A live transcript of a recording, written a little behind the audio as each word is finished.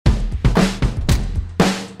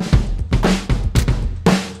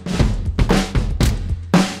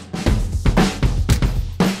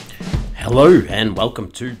Hello and welcome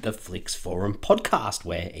to the Flix Forum podcast,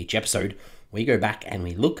 where each episode we go back and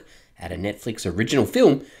we look at a Netflix original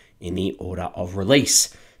film in the order of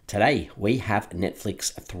release. Today we have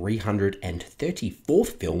Netflix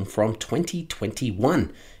 334th film from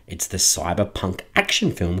 2021. It's the cyberpunk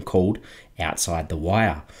action film called Outside the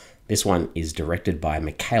Wire. This one is directed by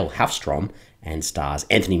Mikael Hafstrom and stars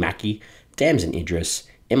Anthony Mackie, Damson Idris,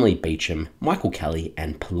 Emily Beecham, Michael Kelly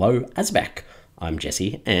and Pilou Asbæk. I'm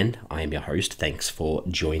Jesse, and I am your host. Thanks for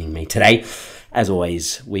joining me today. As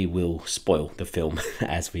always, we will spoil the film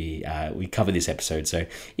as we cover this episode. So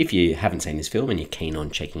if you haven't seen this film and you're keen on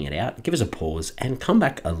checking it out, give us a pause and come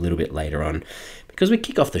back a little bit later on, because we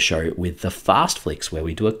kick off the show with the Fast Flicks, where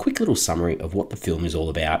we do a quick little summary of what the film is all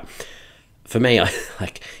about. For me,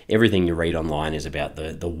 like everything you read online is about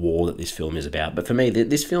the war that this film is about. But for me,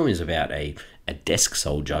 this film is about a desk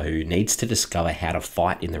soldier who needs to discover how to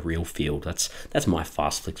fight in the real field. That's my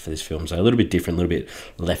fast flicks for this film. So a little bit different, a little bit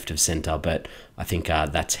left of center. But I think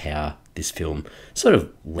that's how this film sort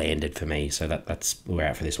of landed for me. So that's where we're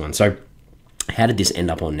at for this one. So how did this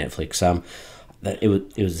end up on Netflix?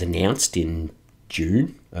 It was announced in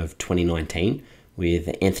June of 2019.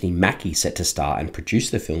 With Anthony Mackie set to star and produce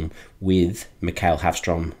the film, with Mikael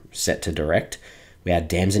Hafstrom set to direct. We had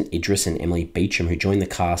Damson Idris and Emily Beecham, who joined the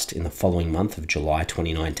cast in the following month of July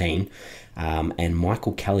 2019. And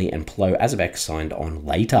Michael Kelly and Pilou Asbæk signed on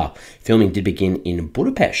later. Filming did begin in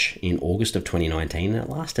Budapest in August of 2019, and it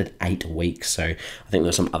lasted 8 weeks. So I think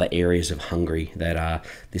there's some other areas of Hungary that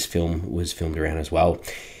this film was filmed around as well.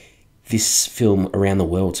 This film around the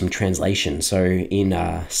world, some translation. So in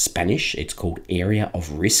Spanish, it's called Area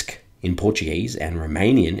of Risk. In Portuguese and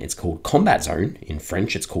Romanian, it's called Combat Zone. In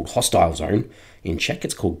French, it's called Hostile Zone. In Czech,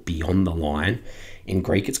 it's called Beyond the Line. In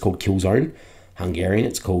Greek, it's called Kill Zone. Hungarian,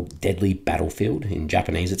 it's called Deadly Battlefield. In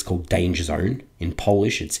Japanese, it's called Danger Zone. In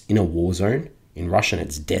Polish, it's Inner War Zone. In Russian,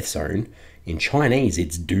 it's Death Zone. In Chinese,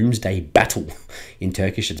 it's Doomsday Battle. In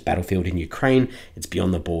Turkish, it's Battlefield. In Ukraine, it's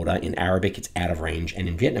Beyond the Border. In Arabic, it's Out of Range. And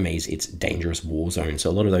in Vietnamese, it's Dangerous War Zone. So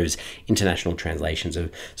a lot of those international translations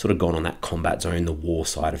have sort of gone on that combat zone, the war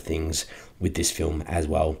side of things with this film as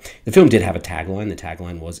well. The film did have a tagline. The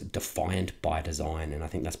tagline was Defiant by Design. And I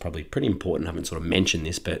think that's probably pretty important. I haven't sort of mentioned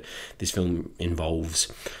this, but this film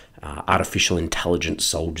involves artificial intelligence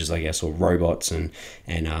soldiers, I guess, or robots, and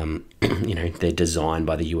you know, they're designed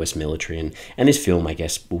by the US military, and this film, I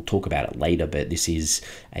guess we'll talk about it later, but this is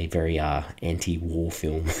a very anti-war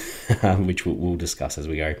film, which we'll discuss as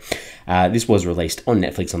we go. This was released on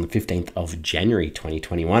Netflix on the 15th of January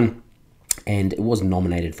 2021. And it was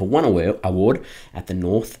nominated for one award at the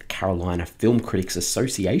North Carolina Film Critics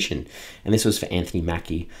Association. And this was for Anthony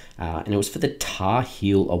Mackie. And it was for the Tar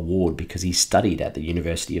Heel Award because he studied at the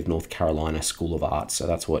University of North Carolina School of Arts. So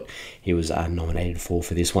that's what he was nominated for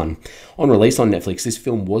this one. On release on Netflix, this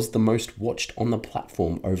film was the most watched on the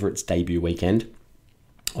platform over its debut weekend.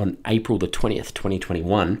 On April the 20th,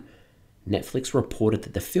 2021, Netflix reported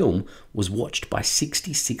that the film was watched by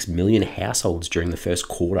 66 million households during the first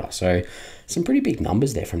quarter. So some pretty big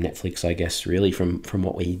numbers there from Netflix, I guess, really from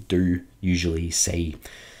what we do usually see.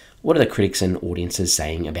 What are the critics and audiences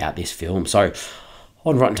saying about this film? So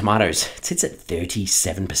on Rotten Tomatoes, it sits at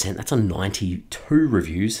 37%. That's on 92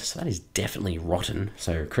 reviews, so that is definitely rotten.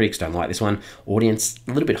 So critics don't like this one. Audience,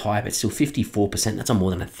 a little bit higher, but still 54%. That's on more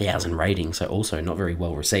than 1,000 ratings, so also not very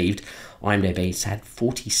well received. IMDb's had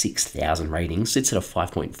 46,000 ratings, sits at a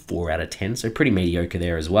 5.4 out of 10, so pretty mediocre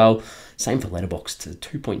there as well. Same for Letterboxd,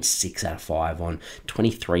 2.6 out of 5 on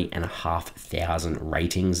 23,500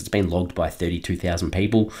 ratings. It's been logged by 32,000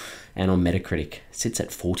 people. And on Metacritic, it sits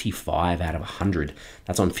at 45 out of 100.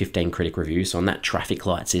 That's on 15 critic reviews. So on that traffic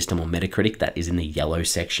light system on Metacritic, that is in the yellow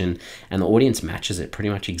section. And the audience matches it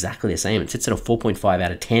pretty much exactly the same. It sits at a 4.5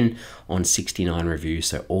 out of 10 on 69 reviews.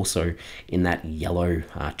 So also in that yellow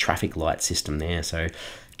traffic light system there. So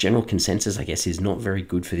general consensus, I guess, is not very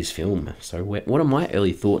good for this film. So what are my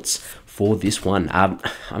early thoughts for this one? I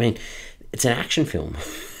mean, it's an action film.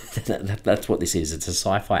 That's what this is. It's a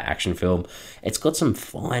sci-fi action film. It's got some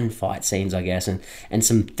fine fight scenes, I guess, and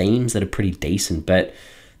some themes that are pretty decent, but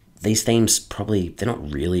these themes they're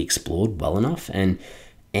not really explored well enough. And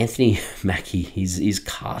Anthony Mackie, his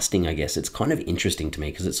casting, I guess, it's kind of interesting to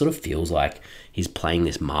me because it sort of feels like he's playing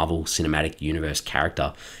this Marvel Cinematic Universe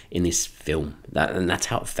character in this film. And that's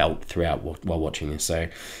how it felt throughout while watching this. So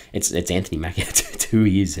it's Anthony Mackie. It's who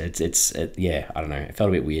he is. Yeah, I don't know. It felt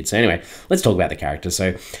a bit weird. So anyway, let's talk about the character.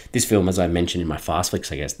 So this film, as I mentioned in my fast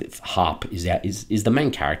flicks, I guess, Harp is the main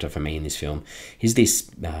character for me in this film. He's this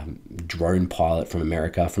drone pilot from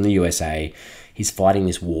America, from the USA. He's fighting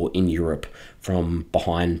this war in Europe from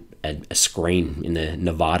behind behind a screen in the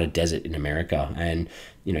Nevada desert in America. And,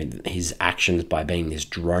 you know, his actions by being this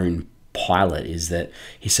drone pilot is that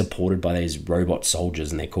he's supported by these robot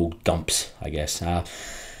soldiers, and they're called Gumps, I guess.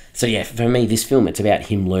 So yeah, for me, this film, it's about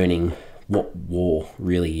him learning what war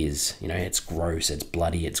really is. You know, it's gross, it's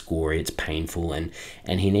bloody, it's gory, it's painful, and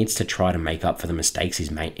he needs to try to make up for the mistakes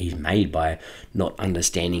he's made by not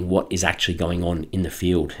understanding what is actually going on in the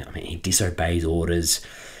field. I mean, he disobeys orders,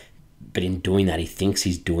 but in doing that, he thinks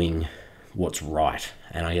he's doing what's right.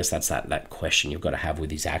 And I guess that's that question you've got to have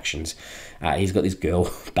with his actions. He's got this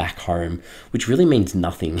girl back home, which really means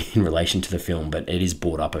nothing in relation to the film, but it is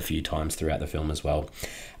brought up a few times throughout the film as well.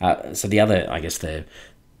 So the other, I guess,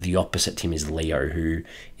 the opposite to him is Leo, who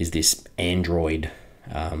is this android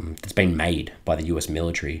that's been made by the US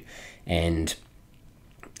military, and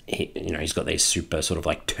he's got these super sort of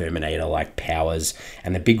like Terminator-like powers.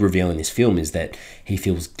 And the big reveal in this film is that he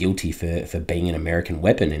feels guilty for being an American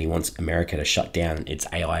weapon, and he wants America to shut down its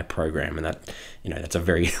AI program. And that, you know, that's a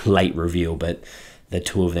very late reveal, but the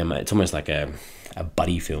two of them, it's almost like a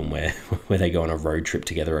buddy film where they go on a road trip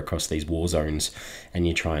together across these war zones, and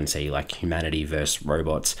you try and see like humanity versus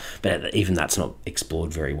robots. But even that's not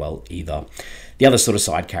explored very well either. The other sort of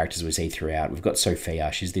side characters we see throughout, we've got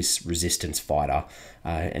Sophia. She's this resistance fighter,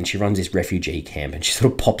 and she runs this refugee camp, and she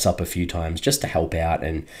sort of pops up a few times just to help out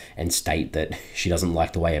and state that she doesn't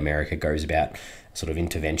like the way America goes about sort of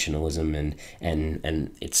interventionism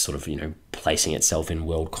and it's sort of, you know, placing itself in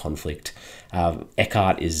world conflict.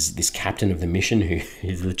 Eckhart is this captain of the mission who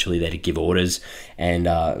is literally there to give orders, and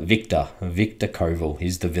Victor Koval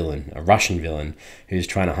is the villain, a Russian villain who's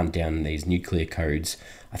trying to hunt down these nuclear codes.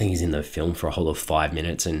 I think he's in the film for a whole of 5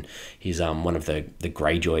 minutes, and he's one of the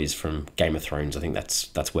Greyjoys from Game of Thrones. I think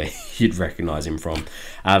that's where you'd recognise him from.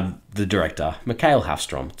 The director, Mikael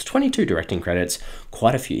Hafstrom. It's 22 directing credits,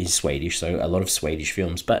 quite a few. He's Swedish, so a lot of Swedish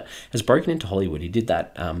films, but has broken into Hollywood. He did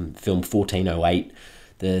that film 1408,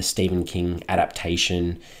 the Stephen King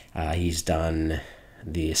adaptation. He's done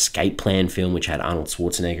the Escape Plan film, which had Arnold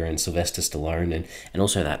Schwarzenegger and Sylvester Stallone, and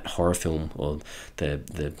also that horror film, or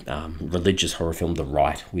the religious horror film, The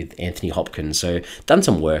Rite, with Anthony Hopkins. So done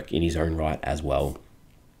some work in his own right as well.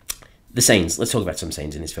 The scenes. Let's talk about some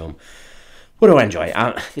scenes in this film. What do I enjoy?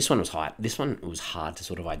 This one was hard. This one was hard to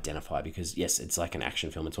sort of identify because, yes, it's like an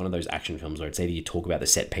action film. It's one of those action films where it's either you talk about the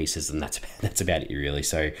set pieces and that's about it, really.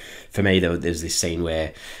 So for me, there's this scene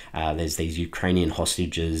where there's these Ukrainian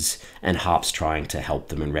hostages, and Harp's trying to help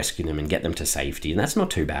them and rescue them and get them to safety. And that's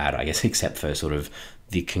not too bad, I guess, except for sort of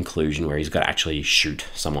the conclusion where he's got to actually shoot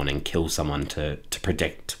someone and kill someone to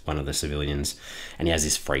protect one of the civilians. And he has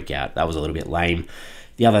this freak out. That was a little bit lame.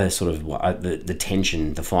 The other sort of the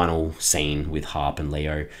tension, the final scene with Harp and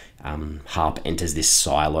Leo, Harp enters this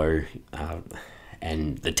silo,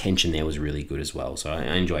 and the tension there was really good as well. So I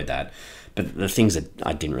enjoyed that. But the things that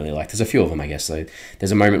I didn't really like, there's a few of them, I guess. So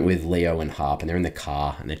there's a moment with Leo and Harp, and they're in the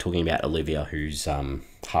car, and they're talking about Olivia, who's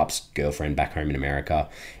Harp's girlfriend back home in America.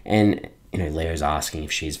 And, you know, Leo's asking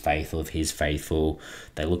if she's faithful, if he's faithful.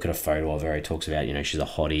 They look at a photo of her. He talks about, you know, she's a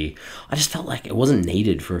hottie. I just felt like it wasn't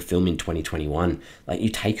needed for a film in 2021. Like, you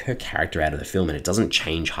take her character out of the film and it doesn't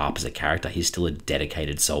change Harp as a character. He's still a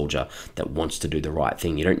dedicated soldier that wants to do the right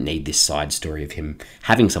thing. You don't need this side story of him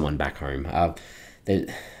having someone back home.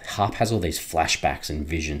 Harp has all these flashbacks and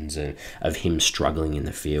visions of him struggling in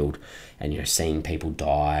the field, and, you know, seeing people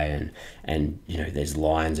die, and you know, there's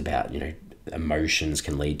lines about, you know, emotions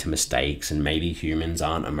can lead to mistakes, and maybe humans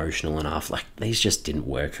aren't emotional enough. Like, these just didn't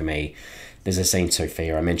work for me. There's a scene,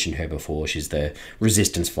 Sophia, I mentioned her before, she's the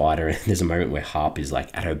resistance fighter, and there's a moment where Harp is like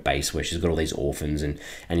at her base where she's got all these orphans, and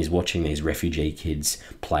he's watching these refugee kids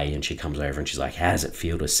play, and she comes over and she's like, how does it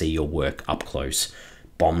feel to see your work up close?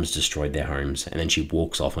 Bombs destroyed their homes. And then she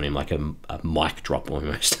walks off on him like a mic drop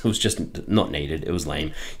almost. It was just not needed. It was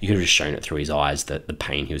lame. You could have just shown it through his eyes, the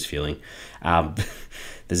pain he was feeling.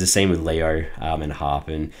 There's a scene with Leo and Harp,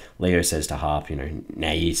 and Leo says to Harp, you know,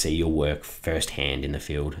 now you see your work firsthand in the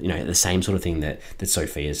field. You know, the same sort of thing that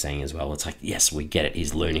Sophia's saying as well. It's like, yes, we get it.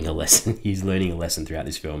 He's learning a lesson. He's learning a lesson throughout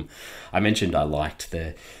this film. I mentioned I liked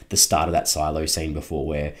the start of that silo scene before,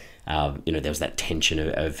 where you know, there was that tension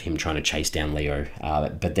of him trying to chase down Leo,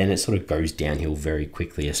 but then it sort of goes downhill very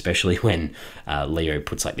quickly, especially when Leo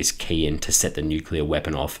puts like this key in to set the nuclear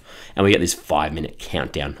weapon off, and we get this 5-minute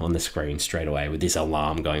countdown on the screen straight away with this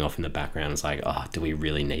alarm going off in the background. It's like, oh, do we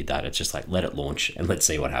really need that? It's just like, let it launch and let's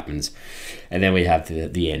see what happens. And then we have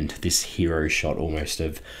the end, this hero shot almost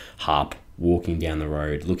of Harp walking down the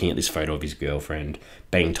road, looking at this photo of his girlfriend,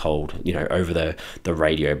 being told, you know, over the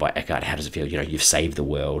radio by Eckhart, how does it feel? You know, you've saved the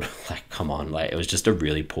world. Like, come on. Like, it was just a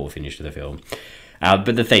really poor finish to the film.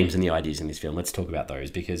 But the themes and the ideas in this film, let's talk about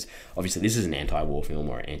those, because obviously this is an anti-war film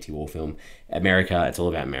or an anti-war film. America, it's all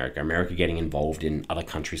about America. America getting involved in other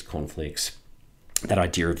countries' conflicts. That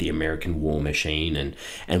idea of the American war machine,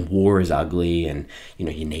 and war is ugly, and you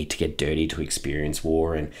need to get dirty to experience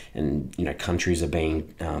war, and countries are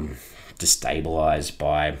being destabilized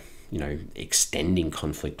by extending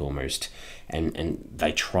conflict almost. And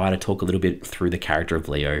they try to talk a little bit through the character of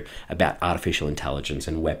Leo about artificial intelligence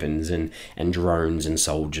and weapons and drones and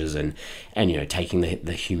soldiers and taking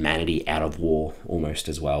the humanity out of war almost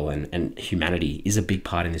as well. And humanity is a big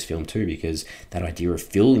part in this film too, because that idea of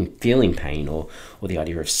feeling pain or the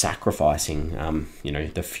idea of sacrificing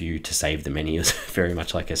the few to save the many is very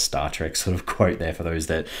much like a Star Trek sort of quote there for those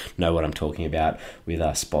that know what I'm talking about with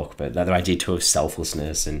Spock. But the idea too of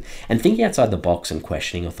selflessness and thinking outside the box and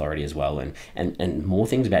questioning authority as well, and more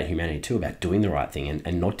things about humanity too, about doing the right thing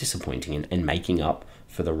and not disappointing and making up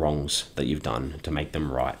for the wrongs that you've done to make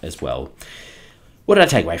them right as well. What did I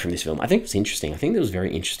take away from this film? I think it was interesting. I think it was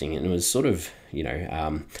very interesting, and it was sort of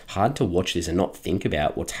hard to watch this and not think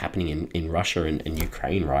about what's happening in Russia and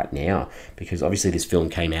Ukraine right now, because obviously this film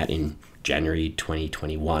came out in January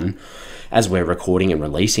 2021. As we're recording and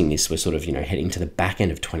releasing this, we're sort of heading to the back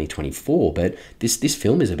end of 2024. But this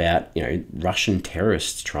film is about Russian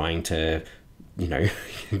terrorists trying to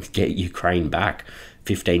get Ukraine back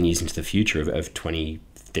 15 years into the future of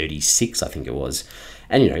 2036, I think it was.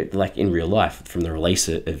 And like in real life, from the release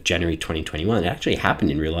of January 2021, it actually happened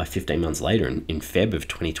in real life 15 months later in Feb of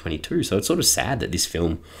 2022. So it's sort of sad that this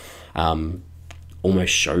film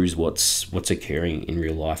almost shows what's occurring in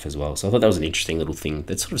real life as well. So I thought that was an interesting little thing.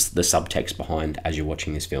 That's sort of the subtext behind as you're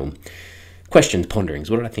watching this film. Questions,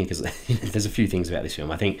 ponderings. What did I think? There's a few things about this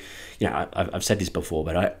film. I think, I've said this before,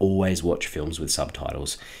 but I always watch films with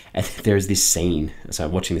subtitles. And there's this scene, so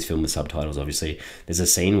watching this film with subtitles, obviously, there's a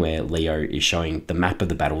scene where Leo is showing the map of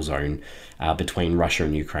the battle zone between Russia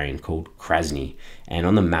and Ukraine called Krasny. And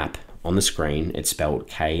on the map, on the screen, it's spelled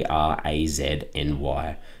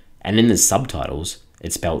Krazny. And in the subtitles,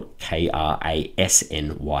 it's spelled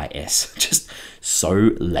Krasnys. Just so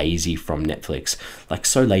lazy from Netflix. Like,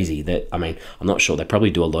 so lazy that, I'm not sure. They probably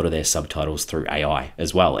do a lot of their subtitles through AI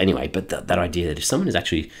as well. Anyway, but that idea that if someone is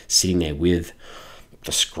actually sitting there with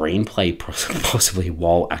the screenplay possibly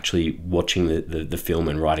while actually watching the film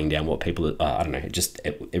and writing down what people I don't know,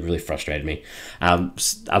 it really frustrated me.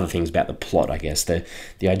 Other things about the plot, I guess, the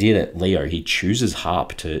idea that Leo, he chooses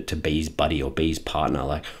Harp to be his buddy or be his partner.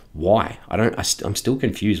 Like, why? I'm still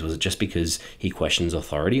confused. Was it just because he questions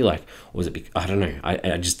authority? Like, or was it I don't know.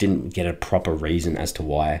 I just didn't get a proper reason as to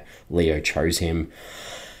why Leo chose him.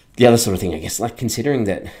 The other sort of thing, I guess, like considering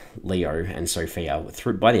that Leo and Sophia,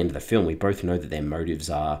 by the end of the film, we both know that their motives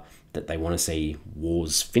are that they want to see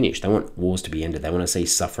wars finished. They want wars to be ended. They want to see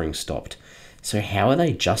suffering stopped. So how are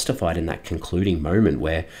they justified in that concluding moment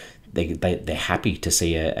where they're happy to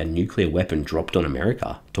see a nuclear weapon dropped on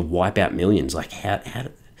America to wipe out millions? Like,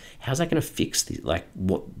 how's that going to fix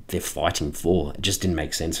what they're fighting for? It just didn't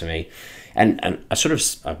make sense for me. And I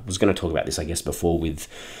was going to talk about this, I guess, before with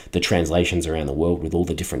the translations around the world with all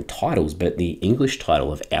the different titles, but the English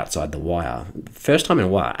title of Outside the Wire, first time in a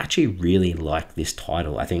while, I actually really like this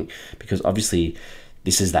title, I think, because obviously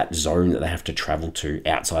this is that zone that they have to travel to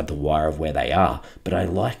outside the wire of where they are. But I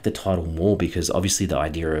like the title more because obviously the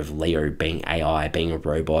idea of Leo being AI, being a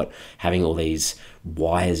robot, having all these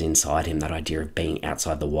wires inside him, that idea of being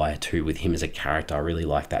outside the wire too with him as a character, I really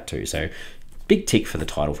like that too. So big tick for the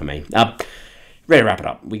title for me. Ready to wrap it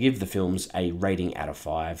up. We give the films a rating out of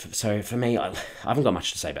 5. So for me, I haven't got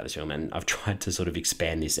much to say about this film, and I've tried to sort of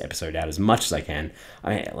expand this episode out as much as I can.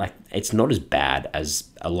 It's not as bad as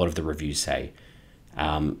a lot of the reviews say.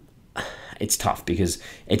 It's tough because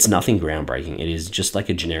it's nothing groundbreaking. It is just like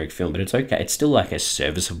a generic film, but it's okay. It's still like a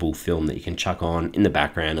serviceable film that you can chuck on in the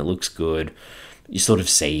background. It looks good. You sort of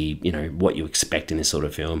see, what you expect in this sort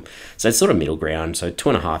of film. So it's sort of middle ground. So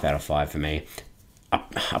 2.5 out of 5 for me.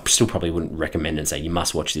 I still probably wouldn't recommend and say you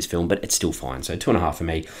must watch this film, but it's still fine. So 2.5 for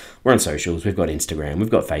me. We're on socials. We've got Instagram. We've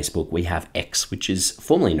got Facebook. We have X, which is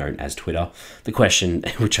formerly known as Twitter. The question,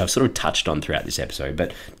 which I've sort of touched on throughout this episode,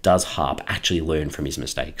 but does Harp actually learn from his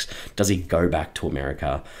mistakes? Does he go back to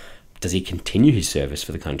America? Does he continue his service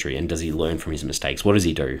for the country? And does he learn from his mistakes? What does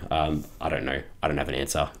he do? I don't know. I don't have an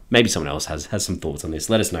answer. Maybe someone else has some thoughts on this.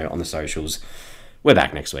 Let us know on the socials. We're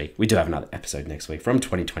back next week. We do have another episode next week from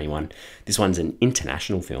 2021. This one's an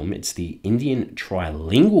international film. It's the Indian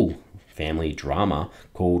trilingual family drama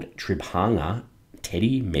called Tribhanga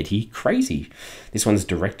Teddy Medhi Crazy. This one's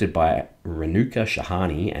directed by Renuka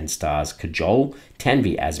Shahani and stars Kajol,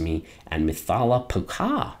 Tanvi Azmi, and Mithala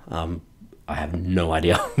Pokhar. I have no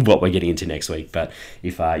idea what we're getting into next week. But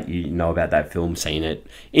if you know about that film, seen it,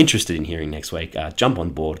 interested in hearing next week, jump on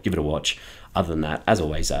board, give it a watch. Other than that, as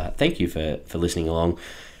always, thank you for listening along.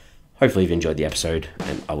 Hopefully you've enjoyed the episode,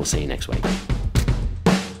 and I will see you next week.